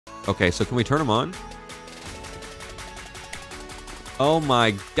Okay, so can we turn them on? Oh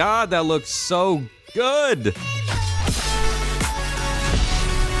my god, that looks so good!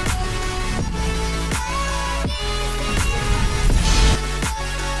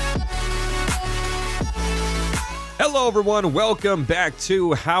 Hello everyone, welcome back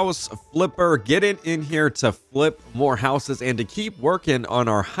to House Flipper. Getting in here to flip more houses and to keep working on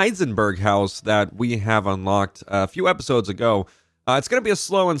our Heisenberg house that we have unlocked a few episodes ago. It's going to be a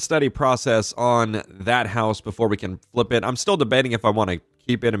slow and steady process on that house before we can flip it. I'm still debating if I want to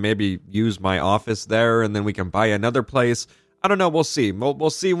keep it and maybe use my office there and then we can buy another place. I don't know, we'll see. We'll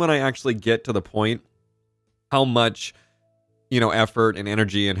see when I actually get to the point how much, effort and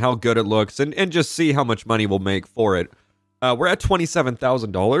energy and how good it looks and just see how much money we'll make for it. We're at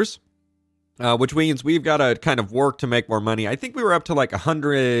 $27,000, which means we've got to kind of work to make more money. I think we were up to like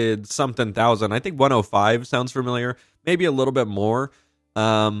 100 something thousand. I think 105 sounds familiar, maybe a little bit more.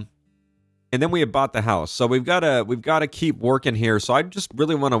 And then we had bought the house. So we've got to keep working here. So I just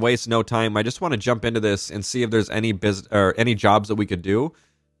really want to waste no time. I just want to jump into this and see if there's any business or any jobs that we could do.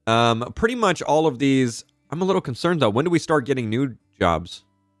 Pretty much all of these. I'm a little concerned though. When do we start getting new jobs?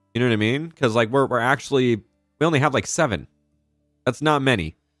 You know what I mean? Because like we only have like 7. That's not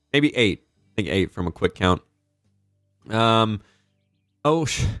many. Maybe 8. I think 8 from a quick count.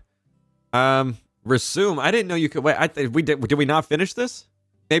 Resume. I didn't know you could wait. Did we not finish this?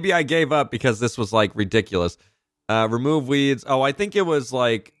 Maybe I gave up because this was like ridiculous. Remove weeds. Oh, I think it was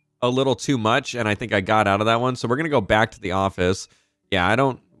like a little too much, and I think I got out of that one. So we're gonna go back to the office. Yeah,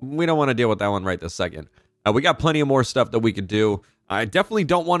 we don't want to deal with that one right this second. We got plenty of more stuff that we could do. I definitely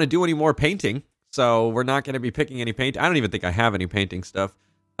don't want to do any more painting, so we're not going to be picking any paint. I don't even think I have any painting stuff.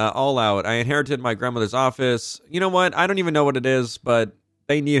 All out. I inherited my grandmother's office. You know what? I don't even know what it is, but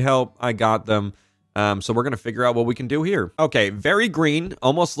they need help. I got them. So we're going to figure out what we can do here. Okay, very green.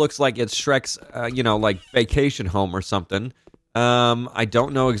 Almost looks like it's Shrek's, like vacation home or something. I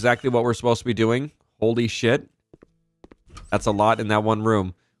don't know exactly what we're supposed to be doing. Holy shit. That's a lot in that one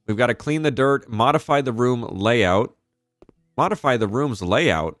room. We've got to clean the dirt, modify the room layout. Modify the room's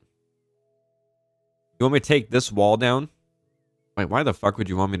layout? You want me to take this wall down? Wait, why the fuck would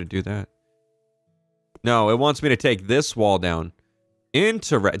you want me to do that? No, it wants me to take this wall down.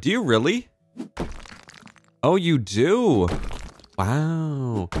 Do you really? Oh, you do?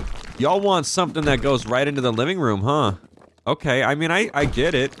 Wow. Y'all want something that goes right into the living room, huh? Okay, I mean, I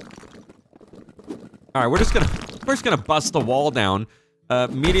get it. All right, we're just gonna bust the wall down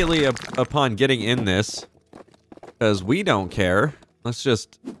immediately upon getting in this, because we don't care. Let's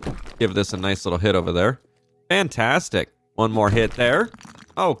just give this a nice little hit over there. Fantastic. One more hit there.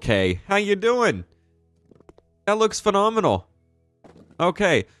 Okay, how you doing? That looks phenomenal.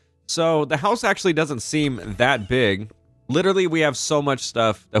 Okay, so the house actually doesn't seem that big. Literally, we have so much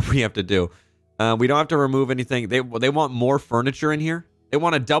stuff that we have to do. We don't have to remove anything. They want more furniture in here. They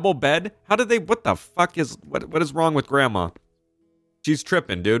want a double bed. How did they? What the fuck is? What is wrong with Grandma? She's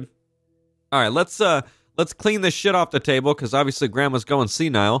tripping, dude. All right, let's clean this shit off the table because obviously Grandma's going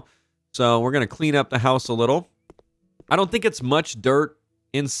senile. So we're gonna clean up the house a little. I don't think it's much dirt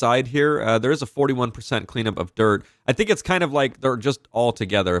inside here. There is a 41% cleanup of dirt. I think it's kind of like they're just all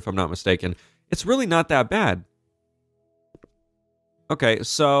together, if I'm not mistaken. It's really not that bad. Okay,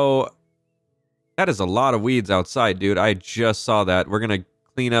 so that is a lot of weeds outside, dude. I just saw that. We're gonna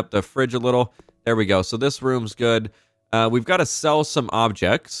clean up the fridge a little. There we go. So this room's good. We've got to sell some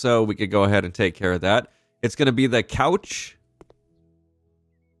objects, so we could go ahead and take care of that. It's gonna be the couch.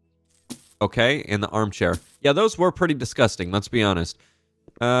 Okay, and the armchair. Yeah, those were pretty disgusting, let's be honest.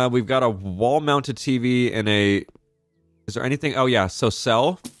 We've got a wall-mounted TV and a... Is there anything? Oh, yeah, so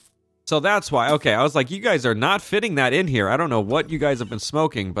sell. So that's why. Okay, I was like, you guys are not fitting that in here. I don't know what you guys have been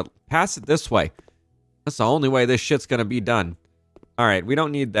smoking, but pass it this way. That's the only way this shit's gonna be done. All right, we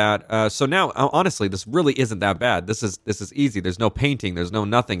don't need that. So now, honestly, this really isn't that bad. This is easy. There's no painting. There's no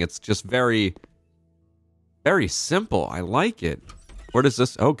nothing. It's just very, very simple. I like it. Where does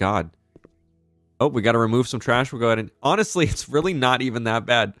this... Oh, God. Oh, we got to remove some trash. We'll go ahead and... Honestly, it's really not even that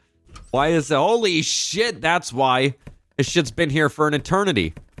bad. Why is it... Holy shit, that's why. This shit's been here for an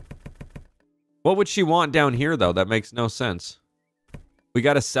eternity. What would she want down here, though? That makes no sense. We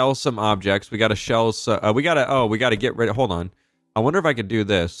got to sell some objects. We got to shell... we got to get rid of... Hold on. I wonder if I could do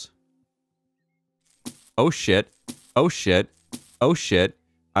this. Oh, shit. Oh, shit. Oh, shit.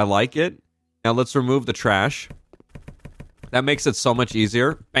 I like it. Now, let's remove the trash. That makes it so much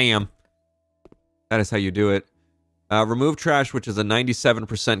easier. Bam. That is how you do it. Remove trash, which is a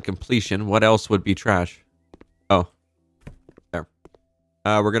 97% completion. What else would be trash? Oh. There.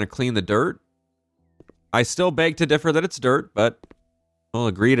 We're going to clean the dirt. I still beg to differ that it's dirt, but We'll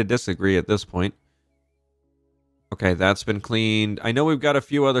agree to disagree at this point. Okay, that's been cleaned. I know we've got a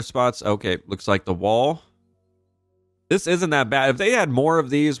few other spots. Okay, looks like the wall. This isn't that bad. If they had more of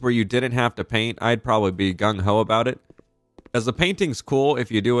these where you didn't have to paint, I'd probably be gung-ho about it. Because the painting's cool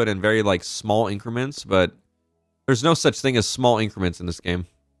if you do it in very, like, small increments, but there's no such thing as small increments in this game.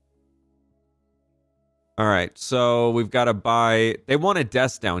 All right, so we've got to buy... They want a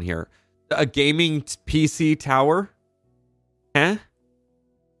desk down here. A gaming PC tower? Huh?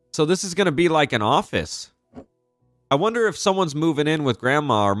 So this is going to be like an office. I wonder if someone's moving in with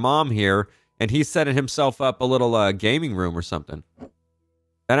grandma or mom here, and he's setting himself up a little gaming room or something.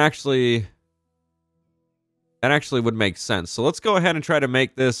 That actually would make sense. So let's go ahead and try to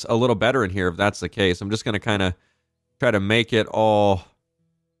make this a little better in here if that's the case. I'm just going to kind of try to make it all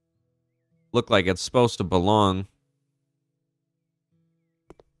look like it's supposed to belong.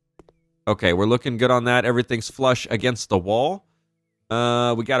 Okay, we're looking good on that. Everything's flush against the wall.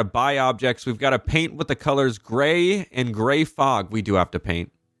 We got to buy objects. We've got to paint with the colors gray and gray fog. We do have to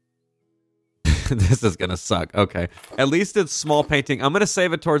paint. This is going to suck. Okay. At least it's small painting. I'm going to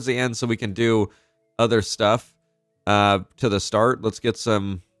save it towards the end so we can do other stuff to the start. Let's get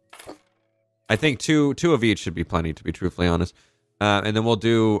some... I think two of each should be plenty, to be truthfully honest. And then we'll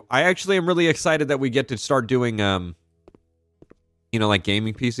do... I actually am really excited that we get to start doing, you know, like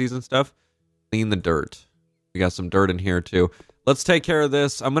gaming PCs and stuff. Clean the dirt. We got some dirt in here, too. Let's take care of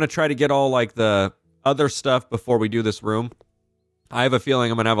this. I'm going to try to get all, like, the other stuff before we do this room. I have a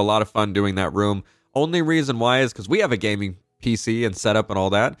feeling I'm going to have a lot of fun doing that room. Only reason why is because we have a gaming PC and setup and all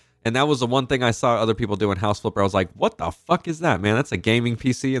that. And that was the one thing I saw other people do in House Flipper. I was like, what the fuck is that, man? That's a gaming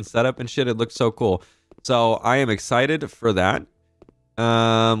PC and setup and shit. It looks so cool. So I am excited for that.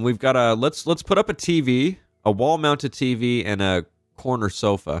 We've got a... Let's put up a TV, a wall-mounted TV, and a corner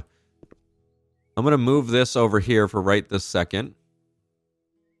sofa. I'm going to move this over here for right this second.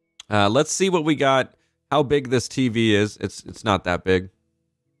 Let's see what we got. How big this TV is. It's not that big.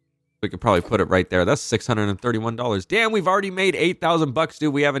 We could probably put it right there. That's $631. Damn, we've already made 8,000 bucks,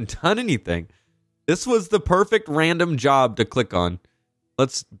 dude. We haven't done anything. This was the perfect random job to click on.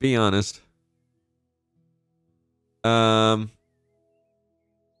 Let's be honest. I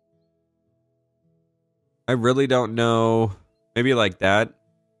really don't know. Maybe like that.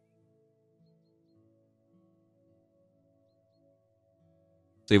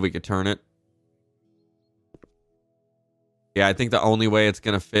 See if we could turn it. Yeah, I think the only way it's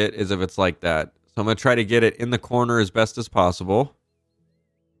going to fit is if it's like that. So I'm going to try to get it in the corner as best as possible.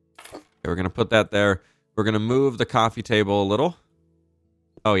 Okay, we're going to put that there. We're going to move the coffee table a little.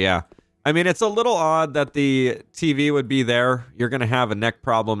 Oh, yeah. I mean, it's a little odd that the TV would be there. You're going to have a neck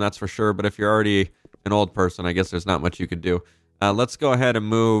problem, that's for sure. But if you're already an old person, I guess there's not much you could do. Let's go ahead and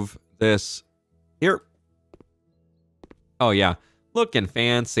move this here. Oh, yeah. Looking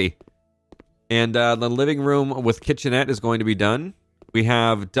fancy. And the living room with kitchenette is going to be done. We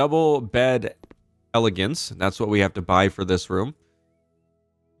have double bed elegance. That's what we have to buy for this room.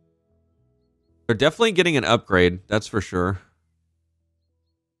 They're definitely getting an upgrade. That's for sure.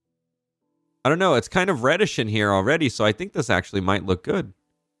 I don't know. It's kind of reddish in here already, so I think this actually might look good.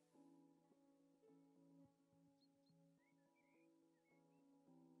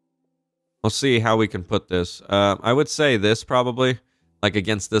 We'll see how we can put this. I would say this probably, like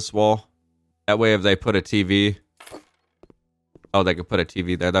against this wall. That way if they put a TV... Oh, they could put a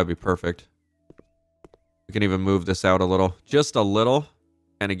TV there. That'd be perfect. We can even move this out a little. Just a little.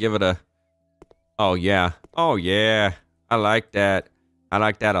 Kind of give it a... Oh, yeah. Oh, yeah. I like that. I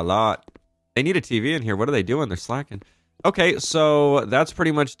like that a lot. They need a TV in here. What are they doing? They're slacking. Okay, so that's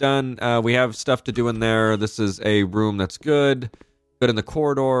pretty much done. We have stuff to do in there. This is a room that's good. Good in the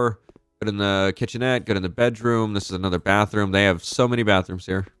corridor. Good in the kitchenette. Good in the bedroom. This is another bathroom. They have so many bathrooms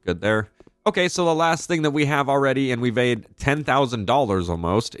here. Good there. Okay, so the last thing that we have already, and we made $10,000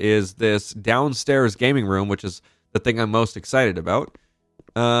 almost, is this downstairs gaming room, which is the thing I'm most excited about.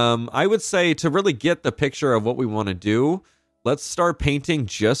 I would say to really get the picture of what we want to do, let's start painting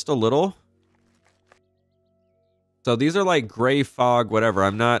just a little. So these are like gray fog, whatever.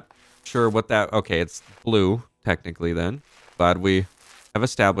 I'm not sure what that... Okay, it's blue, technically then. Glad we have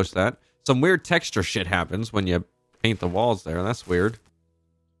established that. Some weird texture shit happens when you paint the walls there. That's weird.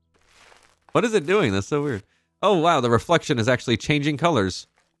 What is it doing? That's so weird. Oh, wow. The reflection is actually changing colors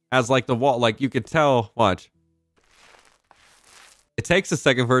as like the wall. Like you could tell. Watch. It takes a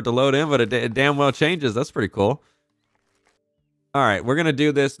second for it to load in, but it damn well changes. That's pretty cool. All right. We're going to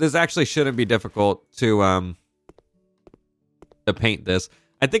do this. This actually shouldn't be difficult to paint this.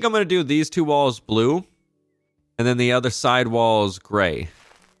 I think I'm going to do these two walls blue and then the other side walls gray.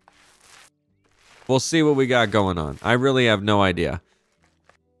 We'll see what we got going on. I really have no idea.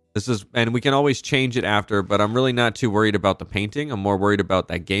 This is, and we can always change it after, but I'm really not too worried about the painting. I'm more worried about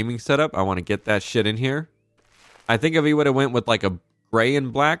that gaming setup. I want to get that shit in here. I think if he would have went with like a gray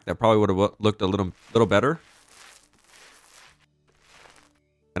and black, that probably would have looked a little better.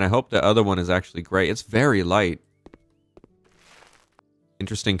 And I hope the other one is actually gray. It's very light.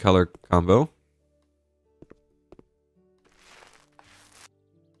 Interesting color combo.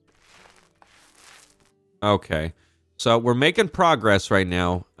 Okay. So we're making progress right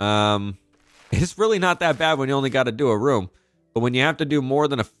now. It's really not that bad when you only got to do a room. But when you have to do more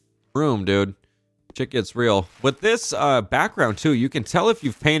than a room, dude, shit gets real. With this background, too, you can tell if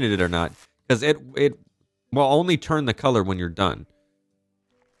you've painted it or not. Because it will only turn the color when you're done.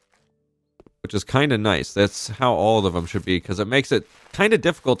 Which is kind of nice. That's how all of them should be. Because it makes it kind of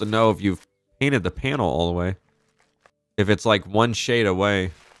difficult to know if you've painted the panel all the way. If it's like one shade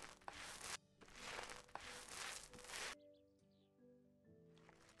away.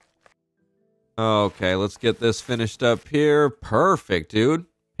 Okay, let's get this finished up here. Perfect, dude.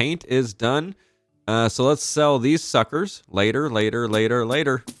 Paint is done. So let's sell these suckers later.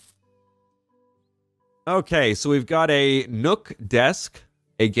 Okay, so we've got a Nook desk,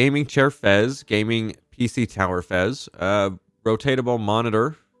 a gaming chair fez, gaming PC tower fez, rotatable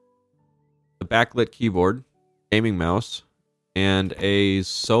monitor, a backlit keyboard, gaming mouse, and a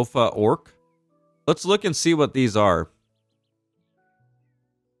sofa orc. Let's look and see what these are.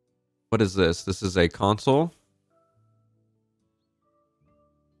 What is this? This is a console.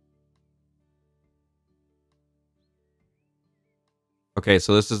 Okay,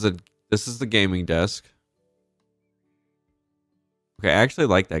 so this is the gaming desk. Okay, I actually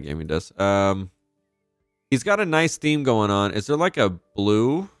like that gaming desk. He's got a nice theme going on. Is there like a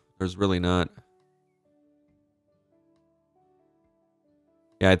blue? There's really not.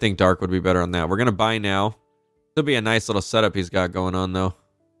 Yeah, I think dark would be better on that. We're gonna buy now. It'll be a nice little setup he's got going on though.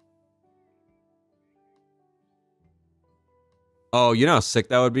 Oh, you know how sick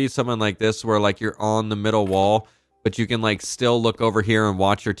that would be? Someone like this where like you're on the middle wall, but you can like still look over here and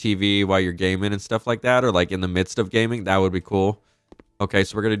watch your TV while you're gaming and stuff like that, or like in the midst of gaming. That would be cool. Okay,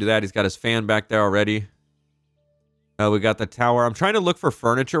 so we're going to do that. He's got his fan back there already. We got the tower. I'm trying to look for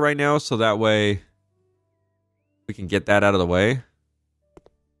furniture right now so that way we can get that out of the way.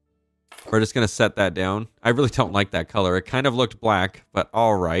 We're just going to set that down. I really don't like that color. It kind of looked black, but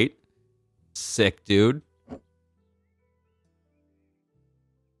all right. Sick, dude.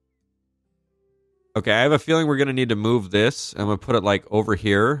 Okay, I have a feeling we're going to need to move this. I'm going to put it like over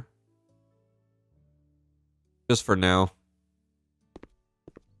here. Just for now.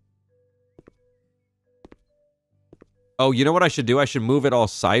 Oh, you know what I should do? I should move it all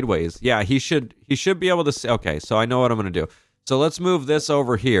sideways. Yeah, he should be able to see. Okay, so I know what I'm going to do. So let's move this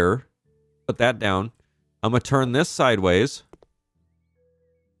over here. Put that down. I'm going to turn this sideways.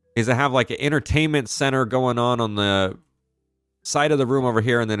 Because I have like an entertainment center going on the side of the room over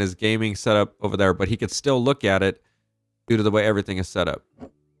here, and then his gaming setup over there, but he could still look at it due to the way everything is set up.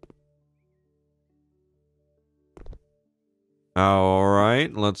 All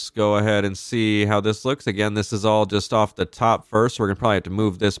right, let's go ahead and see how this looks. Again, this is all just off the top first. We're going to probably have to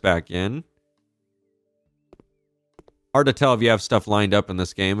move this back in. Hard to tell if you have stuff lined up in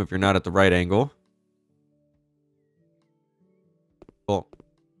this game if you're not at the right angle. Cool.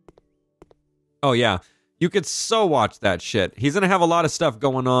 Oh, yeah. You could so watch that shit. He's going to have a lot of stuff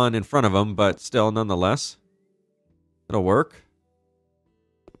going on in front of him, but still, nonetheless, it'll work.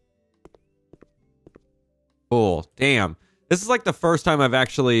 Cool. Damn. This is like the first time I've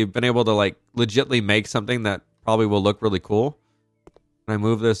actually been able to like legitly make something that probably will look really cool. Can I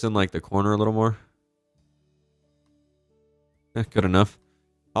move this in like the corner a little more? Good enough.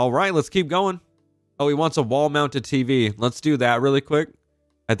 All right, let's keep going. Oh, he wants a wall-mounted TV. Let's do that really quick.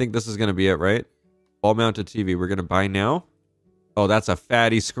 I think this is going to be it, right? Wall-mounted TV. We're going to buy now. Oh, that's a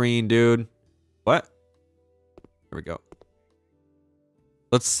fatty screen, dude. What? There we go.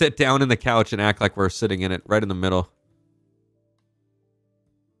 Let's sit down in the couch and act like we're sitting in it right in the middle.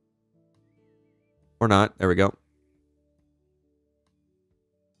 Or not. There we go.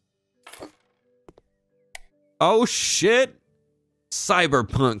 Oh, shit.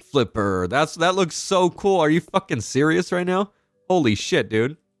 Cyberpunk flipper. That looks so cool. Are you fucking serious right now? Holy shit,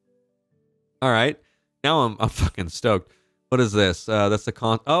 dude. All right. Now I'm fucking stoked. What is this? That's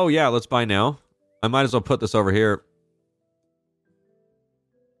the Oh, yeah. Let's buy now. I might as well put this over here.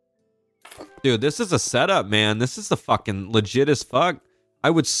 Dude, this is a setup, man. This is the fucking legit as fuck. I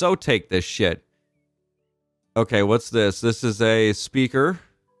would so take this shit. Okay, what's this? This is a speaker.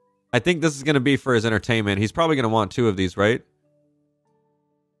 I think this is going to be for his entertainment. He's probably going to want 2 of these, right?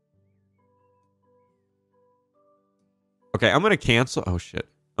 Okay, I'm going to cancel. Oh, shit.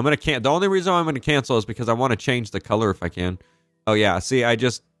 I'm going to the only reason I'm going to cancel is because I want to change the color if I can. Oh yeah, see, I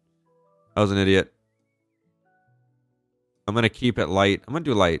was an idiot. I'm going to keep it light. I'm going to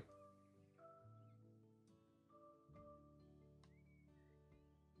do light.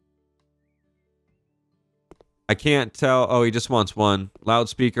 I can't tell. Oh, he just wants one.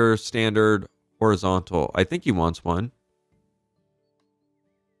 Loudspeaker, standard, horizontal. I think he wants one.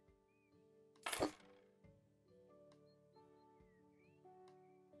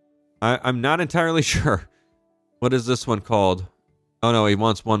 I'm not entirely sure. What is this one called? Oh, no, he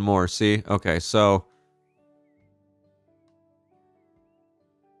wants one more. See? Okay, so...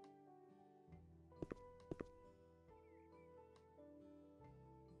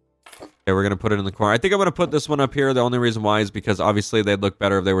 Okay, we're going to put it in the corner. I think I'm going to put this one up here. The only reason why is because obviously they'd look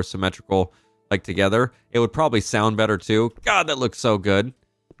better if they were symmetrical, like together. It would probably sound better too. God, that looks so good.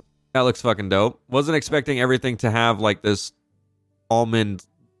 That looks fucking dope. Wasn't expecting everything to have like this almond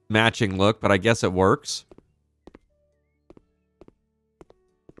matching look, but I guess it works.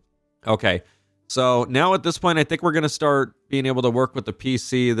 Okay, so now at this point, I think we're going to start being able to work with the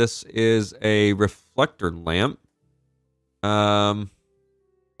PC. This is a reflector lamp. How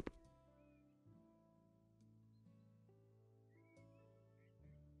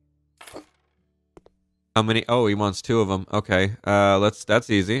many? Oh, he wants two of them. Okay. That's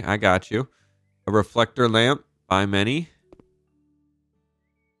easy. I got you. A reflector lamp. Buy many.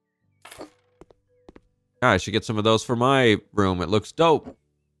 I should get some of those for my room. It looks dope.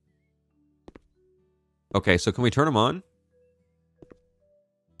 Okay, so can we turn them on?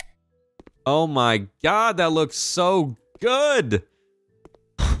 Oh my god, that looks so good.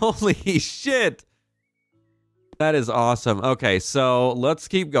 Holy shit. That is awesome. Okay, so let's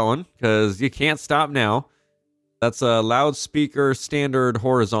keep going because you can't stop now. That's a loudspeaker standard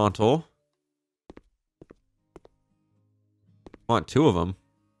horizontal. Want two of them.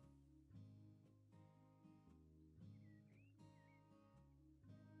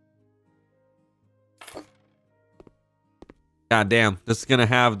 God damn, this is gonna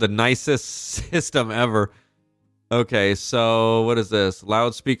have the nicest system ever. Okay, so what is this?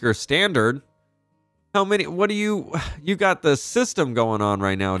 Loudspeaker standard. How many? What do you got the system going on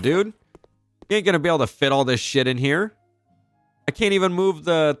right now, dude? You ain't gonna be able to fit all this shit in here. I can't even move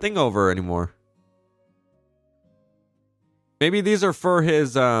the thing over anymore. Maybe these are for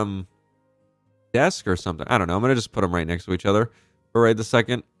his desk or something. I don't know. I'm gonna just put them right next to each other for right this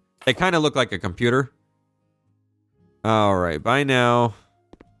second. They kind of look like a computer. All right, bye now.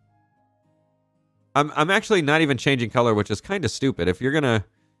 I'm actually not even changing color, which is kind of stupid. If you're gonna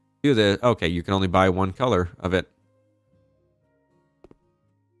do this, okay, you can only buy one color of it.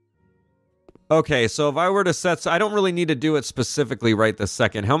 Okay, so if I were to set, so I don't really need to do it specifically right this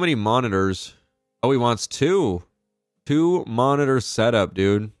second. How many monitors? Oh, he wants two. Two monitor setup,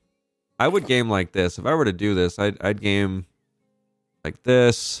 dude. I would game like this. If I were to do this, I'd game like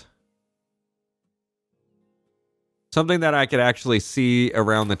this. Something that I could actually see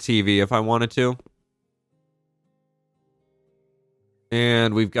around the TV if I wanted to.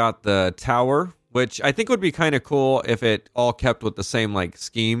 And we've got the tower, which I think would be kind of cool if it all kept with the same, like,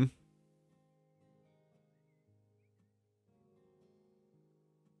 scheme.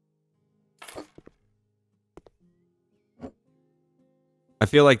 I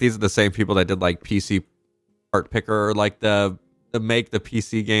feel like these are the same people that did, like, PC Part Picker, or, like, the Make the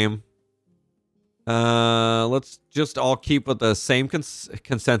PC game. Let's just all keep with the same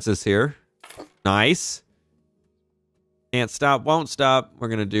consensus here. Nice. Can't stop, won't stop. We're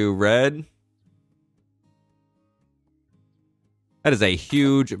going to do red. That is a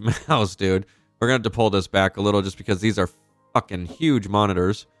huge mouse, dude. We're going to have to pull this back a little just because these are fucking huge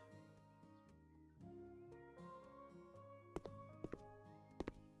monitors.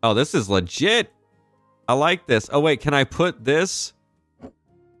 Oh, this is legit. I like this. Oh, wait, can I put this?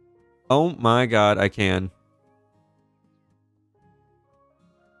 Oh my god, I can.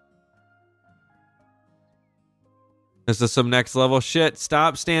 This is some next level shit.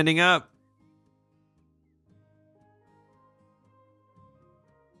 Stop standing up.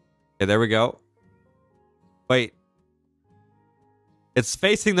 Okay, there we go. Wait. It's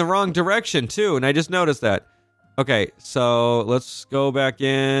facing the wrong direction, too, and I just noticed that. Okay, so let's go back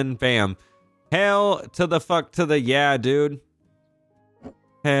in. Bam. Hell to the fuck to the yeah, dude.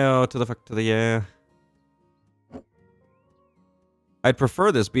 Hell to the fuck to the yeah. I'd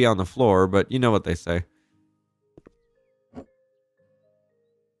prefer this be on the floor, but you know what they say.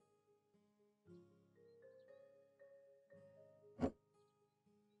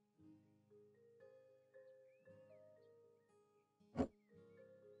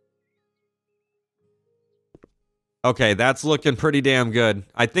 Okay, that's looking pretty damn good.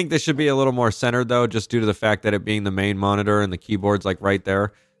 I think this should be a little more centered, though, just due to the fact that it being the main monitor and the keyboard's, like, right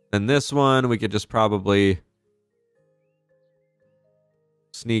there. Then this one, we could just probably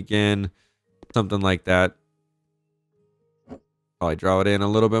sneak in something like that. Probably draw it in a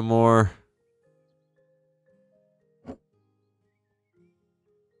little bit more.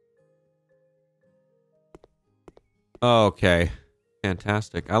 Okay.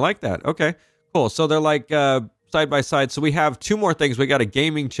 Fantastic. I like that. Okay, cool. So they're like side by side. So we have two more things. We got a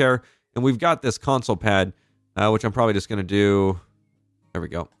gaming chair, and we've got this console pad, which I'm probably just going to do. There we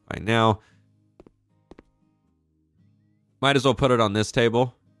go. Right now. Might as well put it on this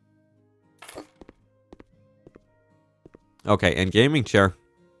table. Okay, and gaming chair.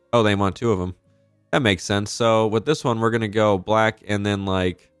 Oh, they want two of them. That makes sense. So with this one, we're going to go black and then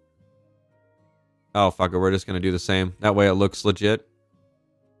like... Oh, fuck it. We're just going to do the same. That way it looks legit.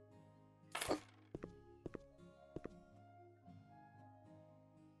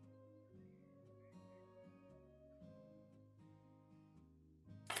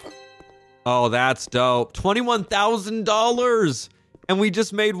 Oh, that's dope. $21,000! And we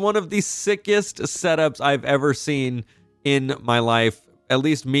just made one of the sickest setups I've ever seen in my life. At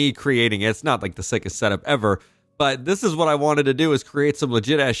least me creating it. It's not like the sickest setup ever. But this is what I wanted to do, is create some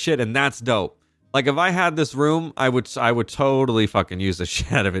legit ass shit, and that's dope. Like, if I had this room, I would totally fucking use the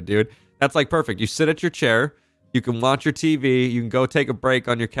shit out of it, dude. That's, like, perfect. You sit at your chair. You can watch your TV. You can go take a break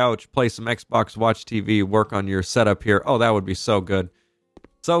on your couch, play some Xbox, watch TV, work on your setup here. Oh, that would be so good.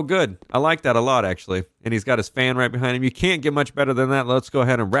 So good. I like that a lot, actually. And he's got his fan right behind him. You can't get much better than that. Let's go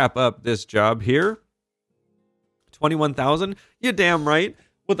ahead and wrap up this job here. 21,000? You're damn right.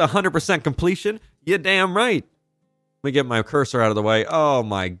 With 100% completion? You're damn right. Let me get my cursor out of the way. Oh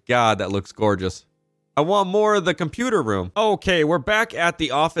my god, that looks gorgeous. I want more of the computer room. Okay, we're back at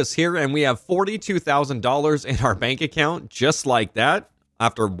the office here, and we have $42,000 in our bank account, just like that,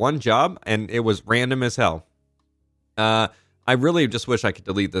 after one job, and it was random as hell. I really just wish I could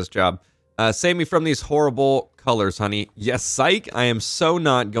delete this job. Save me from these horrible colors, honey. Yes, psych, I am so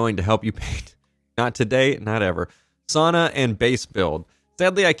not going to help you paint. Not today, not ever. Sauna and base build.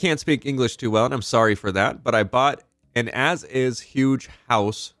 Sadly, I can't speak English too well, and I'm sorry for that, but I bought an as-is huge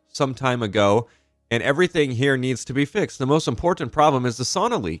house some time ago, and everything here needs to be fixed. The most important problem is the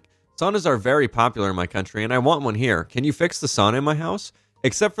sauna leak. Saunas are very popular in my country, and I want one here. Can you fix the sauna in my house?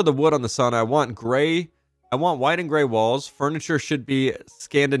 Except for the wood on the sauna, I want gray. I want white and gray walls. Furniture should be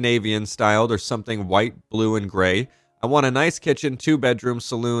Scandinavian styled or something white, blue, and gray. I want a nice kitchen, 2-bedroom,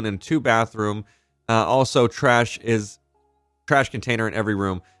 saloon, and 2-bathroom. Also, trash container in every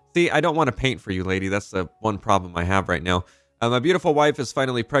room. See, I don't want to paint for you, lady. That's the one problem I have right now. My beautiful wife is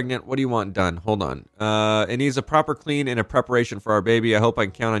finally pregnant. What do you want done? Hold on. It needs a proper clean and a preparation for our baby. I hope I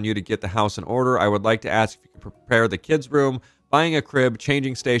can count on you to get the house in order. I would like to ask if you can prepare the kids' room, buying a crib,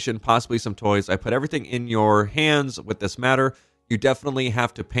 changing station, possibly some toys. I put everything in your hands with this matter. You definitely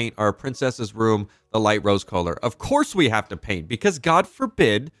have to paint our princess's room the light rose color. Of course we have to paint, because God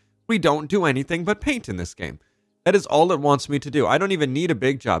forbid we don't do anything but paint in this game. That is all it wants me to do. I don't even need a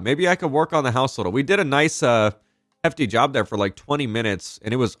big job. Maybe I could work on the house a little. We did a nice, hefty job there for like 20 minutes,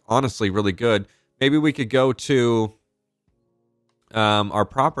 and it was honestly really good. Maybe we could go to our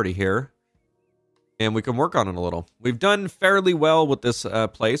property here, and we can work on it a little. We've done fairly well with this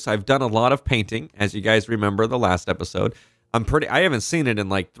place. I've done a lot of painting, as you guys remember the last episode. I haven't seen it in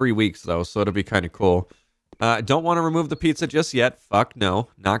like 3 weeks, though, so it'll be kind of cool. Don't want to remove the pizza just yet. Fuck no.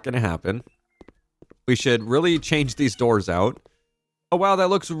 Not going to happen. We should really change these doors out. Oh, wow, that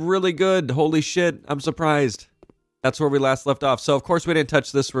looks really good. Holy shit, I'm surprised. That's where we last left off. So, of course, we didn't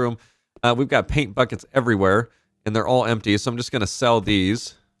touch this room. We've got paint buckets everywhere, and they're all empty, so I'm just going to sell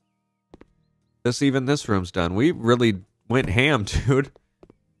these. Even this room's done. We really went ham, dude.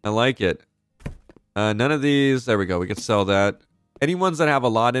 I like it. None of these. There we go. We can sell that. Any ones that have a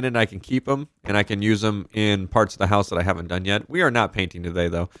lot in it, I can keep them, and I can use them in parts of the house that I haven't done yet. We are not painting today,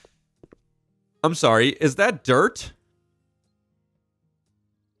 though. I'm sorry. Is that dirt?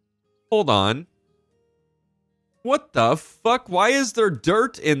 Hold on. What the fuck? Why is there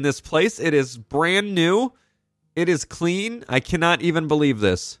dirt in this place? It is brand new. It is clean. I cannot even believe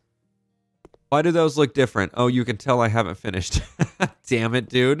this. Why do those look different? Oh, you can tell I haven't finished. Damn it,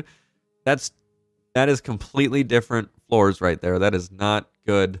 dude. That is completely different floors right there. That is not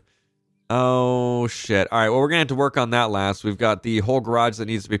good. Oh, shit. All right, well, we're going to have to work on that last. We've got the whole garage that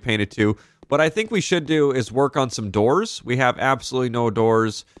needs to be painted too. What I think we should do is work on some doors. We have absolutely no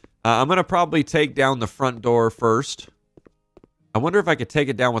doors. I'm going to probably take down the front door first. I wonder if I could take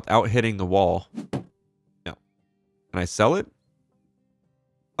it down without hitting the wall. No. Can I sell it?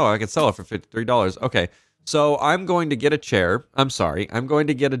 Oh, I can sell it for $53. Okay. So I'm going to get a chair. I'm sorry. I'm going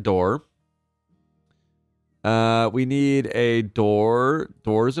to get a door. We need a door,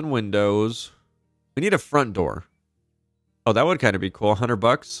 doors and windows. We need a front door. Oh, that would kind of be cool.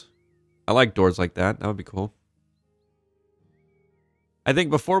 $100. I like doors like that. That would be cool. I think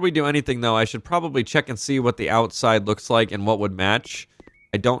before we do anything, though, I should probably check and see what the outside looks like and what would match.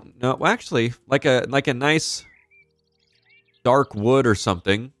 I don't know. Well, actually, like a nice dark wood or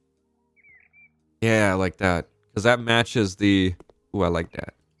something. Yeah, I like that. Because that matches the... Ooh, I like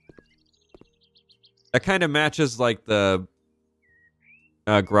that. That kind of matches, like, the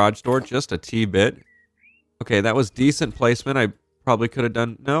garage door just a T-bit. Okay, that was decent placement. I probably could have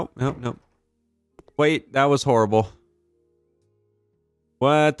done... No. Wait, that was horrible.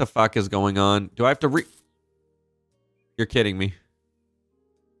 What the fuck is going on? Do I have to You're kidding me.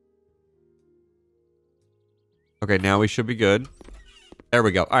 Okay, now we should be good. There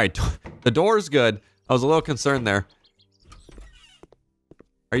we go. All right, the door's good. I was a little concerned there.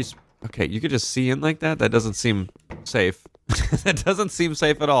 Are you... Okay, you could just see in like that? That doesn't seem safe. That doesn't seem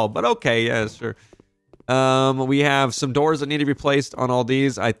safe at all, but okay, yeah, sure. We have some doors that need to be placed on all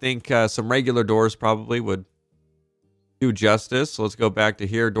these. I think some regular doors probably would do justice. So let's go back to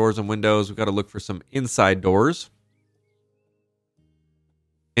here. Doors and windows. We've got to look for some inside doors.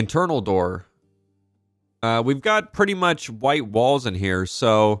 Internal door. We've got pretty much white walls in here,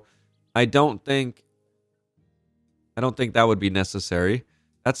 so I don't think that would be necessary.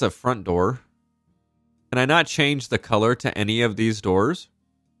 That's a front door. Can I not change the color to any of these doors?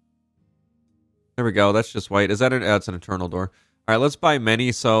 There we go. That's just white. Is that that's an internal door. All right, let's buy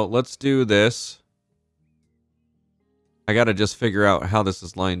many. So let's do this. I got to just figure out how this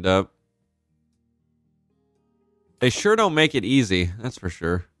is lined up. They sure don't make it easy. That's for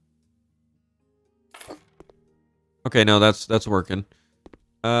sure. Okay, no, that's working.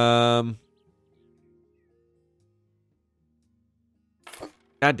 God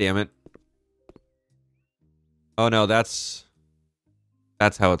damn it. Oh no, that's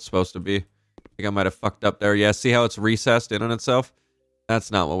how it's supposed to be. I think I might have fucked up there. Yeah, see how it's recessed in on itself?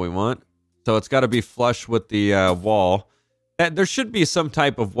 That's not what we want. So it's got to be flush with the wall. There should be some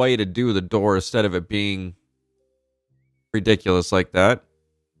type of way to do the door instead of it being ridiculous like that.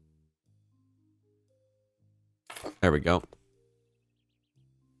 There we go.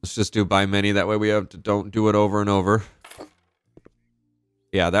 Let's just do by many. That way we don't do it over and over.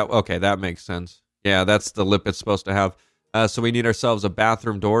 Yeah, okay, that makes sense. Yeah, that's the lip it's supposed to have. So we need ourselves a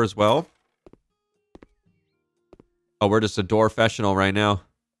bathroom door as well. Oh, we're just a door professional right now.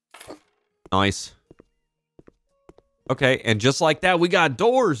 Nice. Okay, and just like that, we got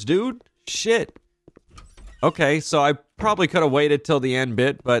doors, dude. Shit. Okay, so I probably could have waited till the end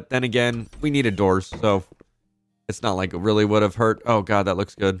bit, but then again, we needed doors, so it's not like it really would have hurt. Oh, God, that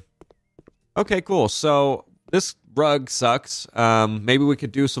looks good. Okay, cool. So this rug sucks. Maybe we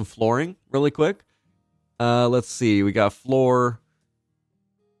could do some flooring really quick. Let's see. We got floor.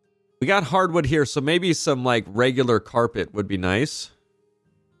 We got hardwood here, so maybe some like regular carpet would be nice.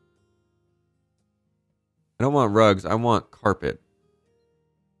 I don't want rugs. I want carpet.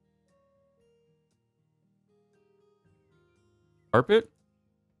 Carpet?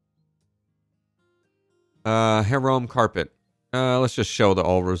 Heron carpet. Let's just show the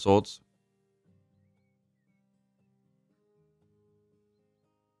all results.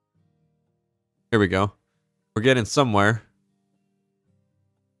 Here we go. We're getting somewhere.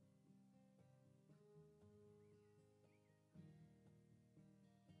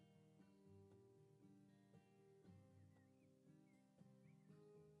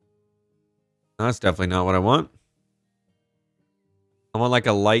 No, that's definitely not what I want. I want like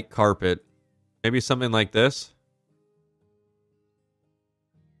a light carpet. Maybe something like this.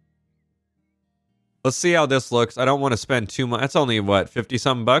 Let's see how this looks. I don't want to spend too much. That's only, what,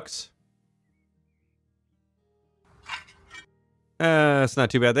 50-something bucks? It's not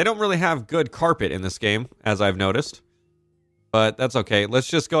too bad. They don't really have good carpet in this game, as I've noticed. But that's okay. Let's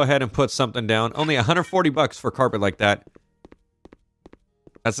just go ahead and put something down. Only 140 bucks for carpet like that.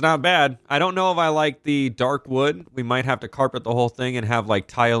 That's not bad. I don't know if I like the dark wood. We might have to carpet the whole thing and have like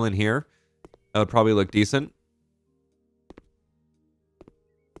tile in here. That would probably look decent.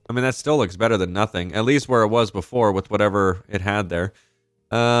 I mean, that still looks better than nothing. At least where it was before with whatever it had there.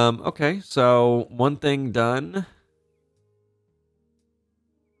 Okay, so one thing done.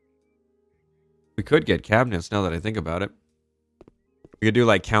 We could get cabinets now that I think about it. We could do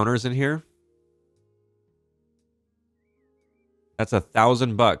like counters in here. That's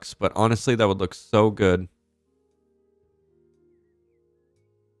 $1,000, but honestly, that would look so good.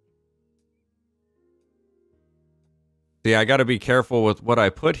 See, I got to be careful with what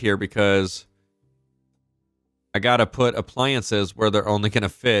I put here because I gotta put appliances where they're only gonna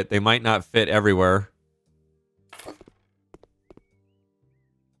fit. They might not fit everywhere.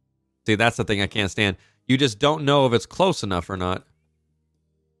 See, that's the thing I can't stand. You just don't know if it's close enough or not.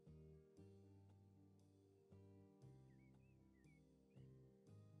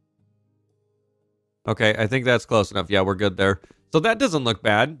 Okay, I think that's close enough. Yeah, we're good there. So that doesn't look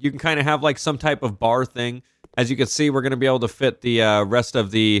bad. You can kind of have like some type of bar thing. As you can see, we're going to be able to fit the rest of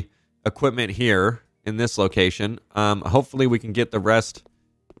the equipment here in this location. Hopefully we can get the rest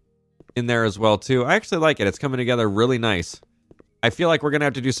in there as well too. I actually like it. It's coming together really nice. I feel like we're going to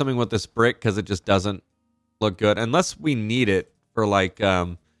have to do something with this brick because it just doesn't look good. Unless we need it for like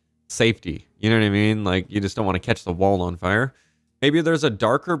safety. You know what I mean? Like you just don't want to catch the wall on fire. Maybe there's a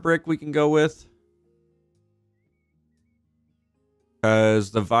darker brick we can go with. Because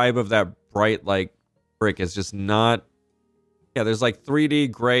the vibe of that bright, like, brick is just not... Yeah, there's, like,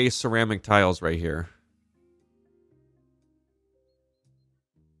 3D gray ceramic tiles right here.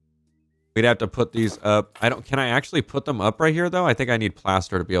 We'd have to put these up. Can I actually put them up right here, though? I think I need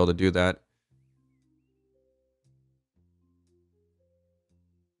plaster to be able to do that.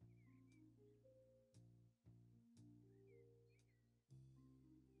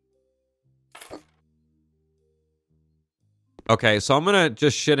 Okay, so I'm gonna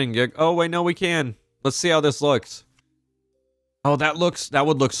just shit and gig. Oh, wait, no, we can. Let's see how this looks. Oh, that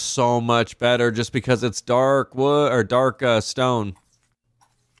would look so much better just because it's dark wood or dark stone.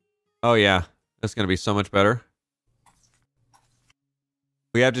 Oh, yeah. That's gonna be so much better.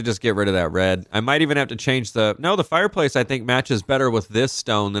 We have to just get rid of that red. I might even have to change the... No, the fireplace, I think, matches better with this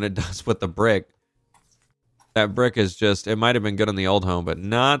stone than it does with the brick. That brick is just... It might have been good in the old home, but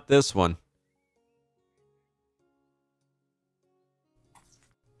not this one.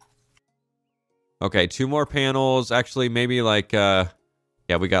 Okay, 2 more panels. Actually, maybe like, yeah,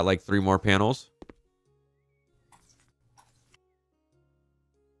 we got like 3 more panels.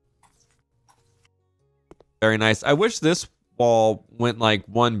 Very nice. I wish this wall went like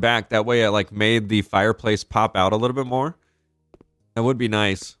one back. That way it like made the fireplace pop out a little bit more. That would be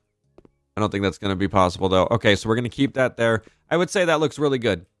nice. I don't think that's going to be possible though. Okay, so we're going to keep that there. I would say that looks really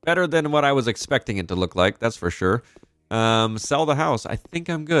good. Better than what I was expecting it to look like. That's for sure. Sell the house. I think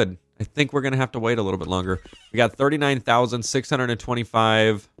I'm good. I think we're going to have to wait a little bit longer. We got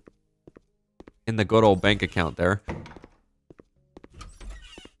 39,625 in the good old bank account there.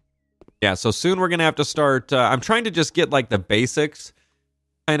 Yeah, so soon we're going to have to start... I'm trying to just get, like, the basics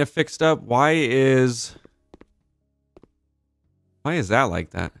kind of fixed up. Why is that like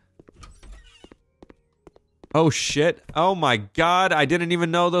that? Oh, shit. Oh, my God. I didn't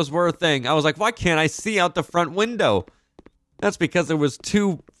even know those were a thing. I was like, why can't I see out the front window? That's because there was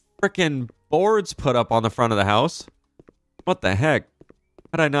 2... freaking boards put up on the front of the house. What the heck?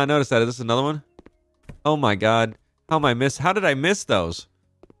 How did I not notice that? Is this another one? Oh my God. How did I miss those?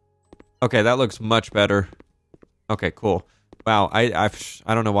 Okay, that looks much better. Okay, cool. Wow, I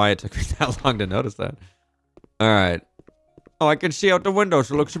don't know why it took me that long to notice that. Alright. Oh, I can see out the window,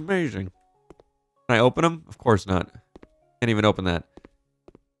 so it looks amazing. Can I open them? Of course not. Can't even open that.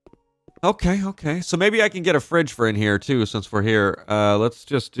 Okay, okay. So maybe I can get a fridge for in here, too, since we're here. Let's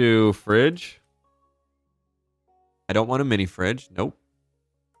just do fridge. I don't want a mini fridge. Nope.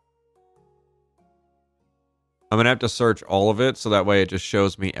 I'm going to have to search all of it, so that way it just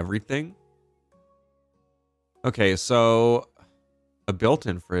shows me everything. Okay, so... a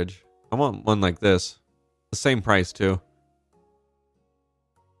built-in fridge. I want one like this. The same price, too.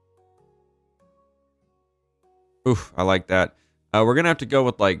 Oof, I like that. We're going to have to go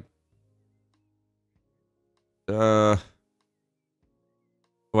with, like... oh,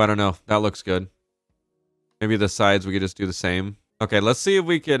 I don't know. That looks good. Maybe the sides we could just do the same. Okay, let's see if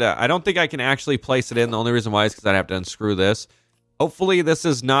we could... I don't think I can actually place it in. The only reason why is because I'd have to unscrew this. Hopefully this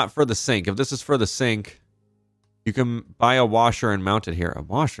is not for the sink. If this is for the sink, you can buy a washer and mount it here. A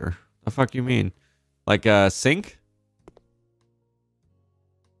washer? The fuck you mean? Like a sink?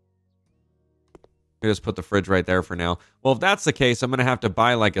 We just put the fridge right there for now. Well, if that's the case, I'm going to have to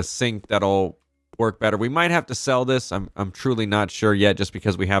buy like a sink that'll work better. We might have to sell this. I'm truly not sure yet just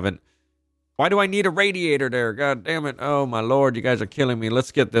because we haven't... Why do I need a radiator there? God damn it. Oh, my lord. You guys are killing me.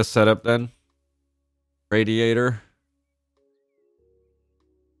 Let's get this set up then. Radiator.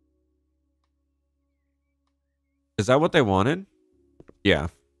 Is that what they wanted? Yeah.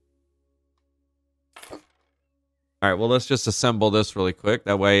 All right, well, let's just assemble this really quick.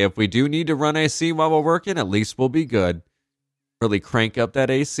 That way, if we do need to run AC while we're working, at least we'll be good. Really crank up that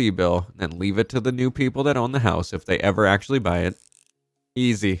AC bill, and then leave it to the new people that own the house if they ever actually buy it.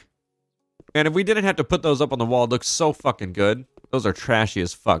 Easy. And if we didn't have to put those up on the wall, it looks so fucking good. Those are trashy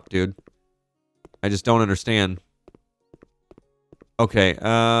as fuck, dude. I just don't understand. Okay.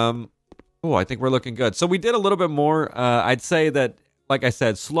 Oh, I think we're looking good. So we did a little bit more. I'd say that, like I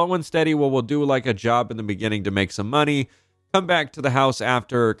said, slow and steady. Well, we'll do like a job in the beginning to make some money, come back to the house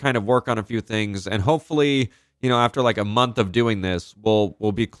after, kind of work on a few things, and hopefully, after like a month of doing this,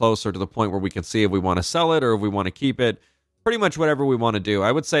 we'll be closer to the point where we can see if we want to sell it or if we want to keep it. Pretty much whatever we want to do.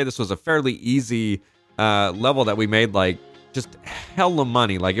 I would say this was a fairly easy level that we made, like just hella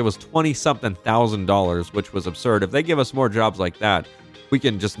money. Like it was $20-something thousand, which was absurd. If they give us more jobs like that, we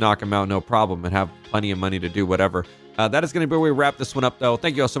can just knock them out no problem and have plenty of money to do whatever. That is going to be where we wrap this one up, though.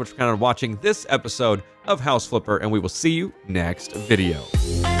 Thank you all so much for kind of watching this episode of House Flipper, and we will see you next video.